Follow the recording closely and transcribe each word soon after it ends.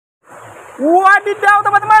Wadidaw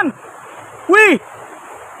teman-teman. Wih,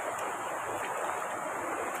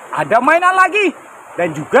 ada mainan lagi.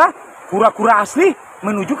 Dan juga kura-kura asli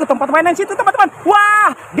menuju ke tempat mainan situ teman-teman.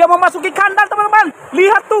 Wah, dia memasuki kandang teman-teman.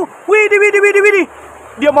 Lihat tuh. Widih, widih, widih, widih.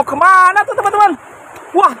 Dia mau kemana tuh teman-teman?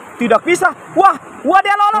 Wah, tidak bisa. Wah,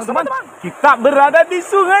 dia lolos teman-teman. Kita berada di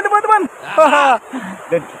sungai teman-teman.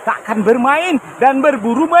 Dan kita akan bermain dan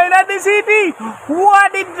berburu mainan di sini.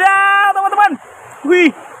 Wadidaw teman-teman.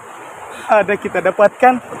 Wih, ada kita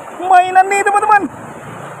dapatkan mainan nih teman-teman.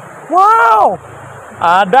 Wow,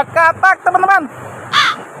 ada katak teman-teman.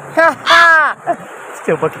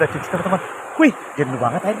 Coba kita cuci teman-teman. Wih, jenuh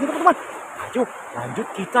banget airnya teman-teman. Ayo lanjut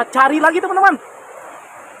kita cari lagi teman-teman.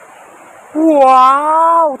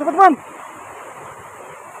 Wow, teman-teman.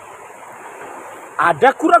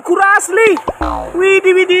 Ada kura-kura asli.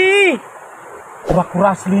 Widih, widih.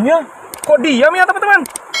 Kura-kura aslinya kok diam ya teman-teman?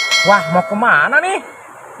 Wah, mau kemana nih?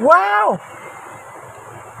 Wow.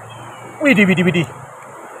 Widih, widih, widih.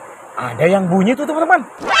 Ada yang bunyi tuh teman-teman.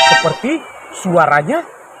 Seperti suaranya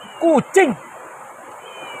kucing.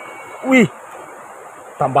 Wih,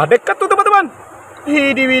 tambah dekat tuh teman-teman.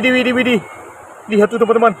 Widih, widih, widih, widih. Lihat tuh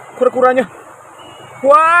teman-teman, kura-kuranya.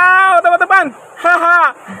 Wow, teman-teman.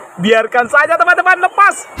 Biarkan saja teman-teman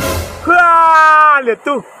lepas. Wah, lihat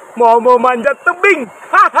tuh, mau manjat tebing.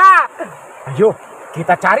 Ayo,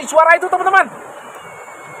 kita cari suara itu teman-teman.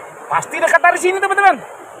 Pasti dekat dari sini teman-teman.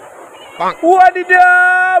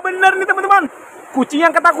 Wadidaw, bener nih teman-teman. Kucing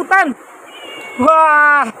yang ketakutan.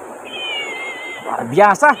 Wah, luar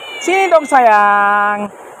biasa. Sini dong sayang.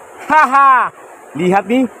 Lihat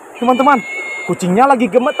nih teman-teman. Kucingnya lagi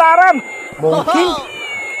gemetaran. Mungkin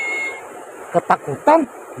ketakutan.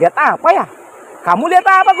 Lihat apa ya? Kamu lihat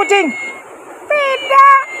apa kucing?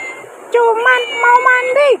 Tidak, cuman mau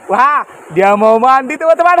mandi. Wah, dia mau mandi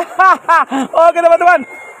teman-teman. Oke teman-teman,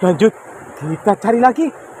 lanjut. Kita cari lagi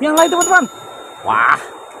yang lain teman-teman. Wah,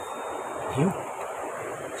 ayo.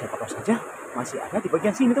 Siapa tahu saja masih ada di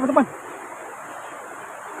bagian sini teman-teman.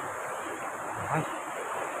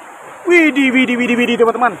 Widih, widih, widih, widih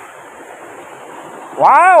teman-teman.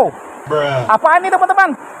 Wow, apaan ini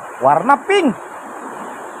teman-teman? Warna pink.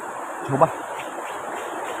 Coba.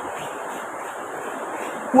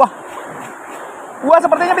 Wah,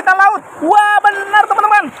 sepertinya bintang laut. Wah, benar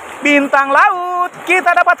teman-teman. Bintang laut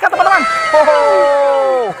kita dapatkan teman-teman.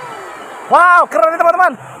 Wow, keren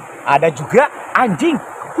teman-teman. Ada juga anjing.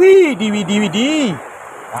 Widih, widih, widih.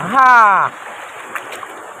 Wah.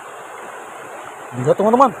 Lihat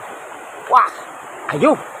teman-teman. Wah,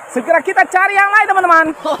 ayo. Segera kita cari yang lain teman-teman.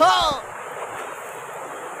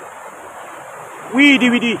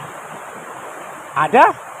 Widih, widih.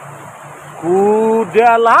 Ada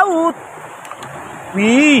kuda laut.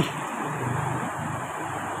 Wih.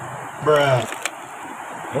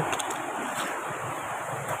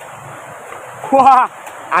 Wah,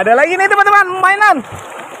 ada lagi nih teman-teman mainan.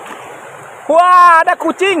 Wah, ada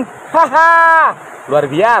kucing. Luar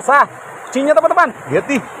biasa. Kucingnya teman-teman. Lihat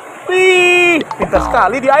nih. Wih, pintar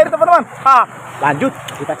sekali di air teman-teman. Lanjut,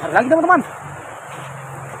 kita cari lagi teman-teman.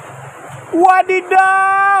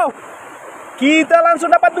 Wadidaw, kita langsung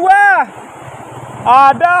dapat 2.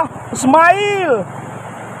 Ada smile.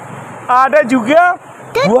 Ada juga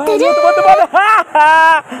buaya teman-teman.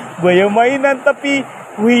 Buaya mainan tapi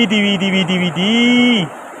widih, widih, widih, widih.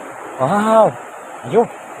 Wow, ayo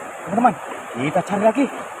teman-teman, kita cari lagi.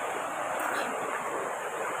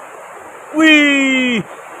 Wih,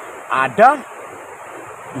 ada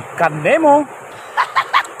ikan nemo.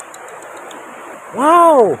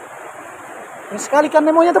 Wow, keren sekali ikan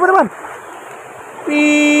nemonya teman-teman.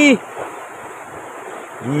 Wih,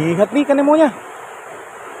 lihat nih ikan nemonya.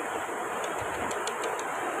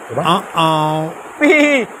 Coba.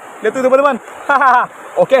 Wih, lihat tuh teman-teman.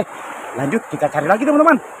 Oke, lanjut kita cari lagi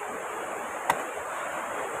teman-teman.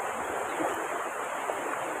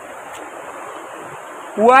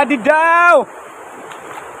 Wadidaw.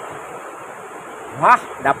 Wah,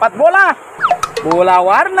 dapat bola. Bola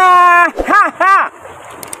warna.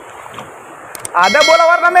 Ada bola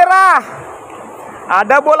warna merah.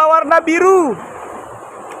 Ada bola warna biru.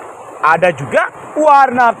 Ada juga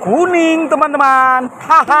warna kuning, teman-teman.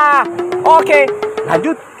 Oke,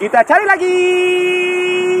 lanjut kita cari lagi.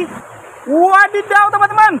 Wadidaw,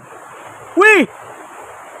 teman-teman. Wih.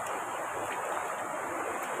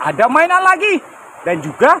 Ada mainan lagi. Dan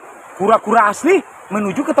juga kura-kura asli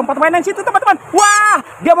menuju ke tempat mainan situ teman-teman. Wah,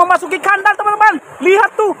 dia memasuki kandang teman-teman.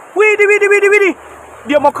 Lihat tuh, widih, widih, widih, widih.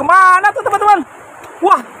 Dia mau kemana tuh teman-teman?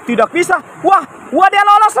 Wah, tidak bisa. Wah, dia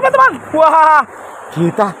lolos teman-teman. Wah,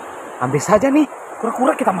 kita ambil saja nih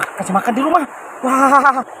kura-kura kita kasih makan di rumah.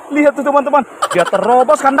 Wah, lihat tuh teman-teman. Dia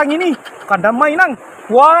terobos kandang ini. Kandang mainan.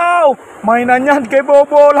 Wow, mainannya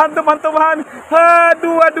kebobolan teman-teman.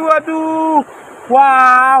 Aduh, aduh, aduh.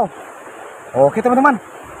 Wow. Oke teman-teman.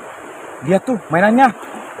 Lihat tuh mainannya.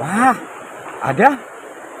 Wah, ada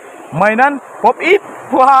mainan pop it.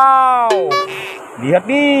 Wow. Lihat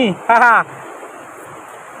nih. Haha.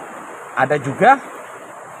 Ada juga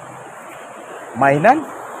mainan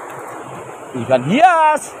ikan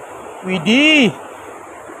hias. Widih.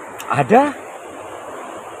 Ada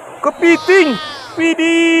kepiting.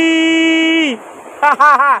 Widih.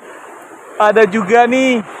 Hahaha. Ada juga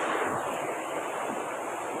nih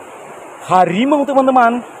harimau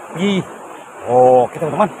teman-teman. Ih. Oke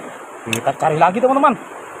teman-teman. Kita cari lagi teman-teman.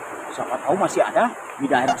 Siapa tahu masih ada di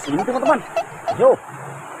daerah sini teman-teman. Ayo.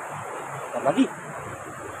 Kita lagi.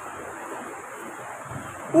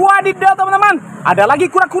 Wadidaw teman-teman. Ada lagi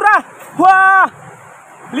kura-kura. Wah.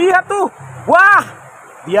 Lihat tuh. Wah.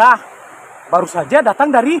 Dia baru saja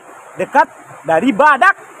datang dari dekat dari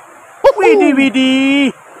badak. Widih,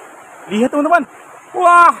 widih. Lihat teman-teman.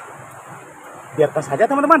 Wah. Biarkan saja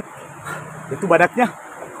teman-teman. Itu badaknya.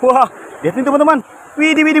 Wah. Lihat nih teman-teman.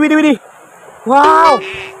 Widih, widih, widih, widih. Wow.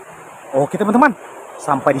 Oke teman-teman.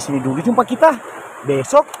 Sampai di sini dulu jumpa kita.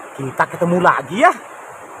 Besok kita ketemu lagi ya.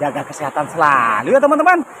 Jaga kesehatan selalu ya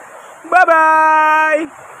teman-teman.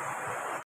 Bye-bye.